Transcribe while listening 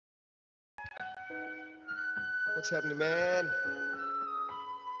What's happening, man?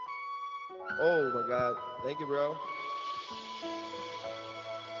 Oh my God. Thank you, bro.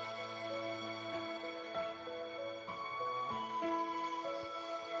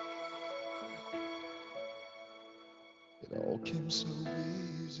 It all came so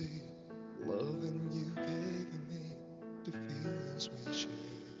easy. Loving you gave me the feelings we shared.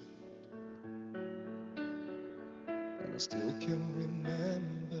 And I still can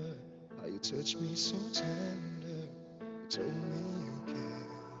remember how you touched me so tender. You told me you cared.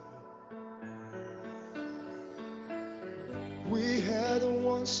 We had a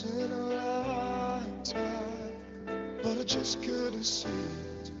once in a lifetime, but I just couldn't see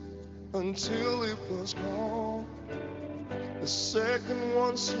it until it was gone. The second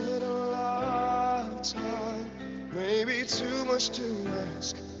once in a lifetime, maybe too much to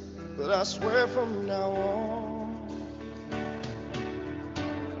ask, but I swear from now on,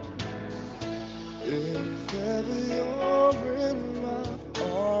 if ever you're in my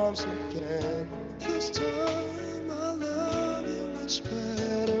arms again, this time I love you much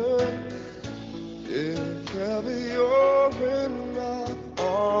better. If ever you're in my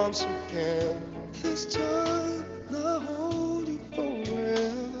arms again, this time I'll hold you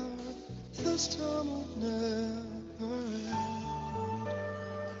forever. This time will never end.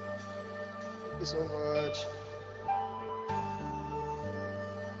 Thank you so much.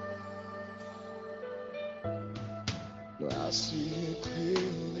 Now I see it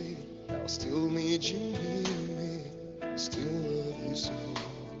clearly. I still need you near me. I still love you so.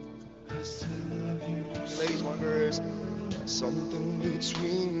 I still love you. Ladies, my girls, there's something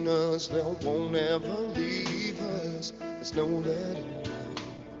between us that won't ever leave us. There's no letting go.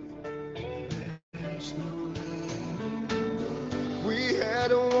 We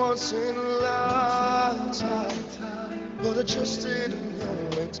had a once in a lifetime, but I just didn't know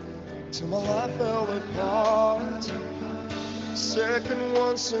it till my life fell apart. Second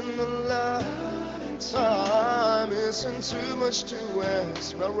once in a lifetime isn't too much to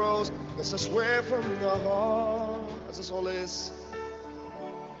ask. Melrose, as I swear from the heart, as this all is.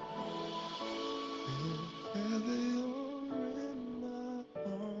 If ever you're in my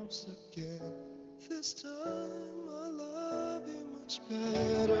arms again, this time I love you much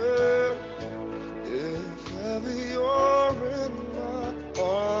better. If ever you're in my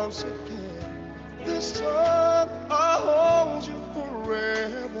arms again, this time I'll hold you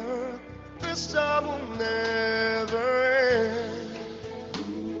forever. This time will never end.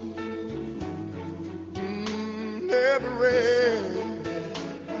 Never end.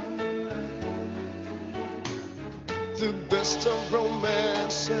 The best of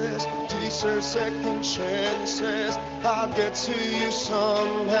romances deserve second chances. I'll get to you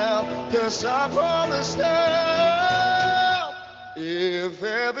somehow, 'cause I promise now. If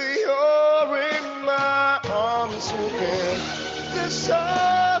ever you're in my arms again, this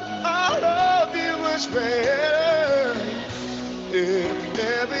time I'll love you much better. If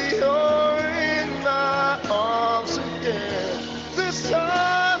ever you're in my arms again, this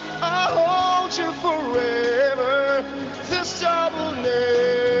time I'll hold you forever.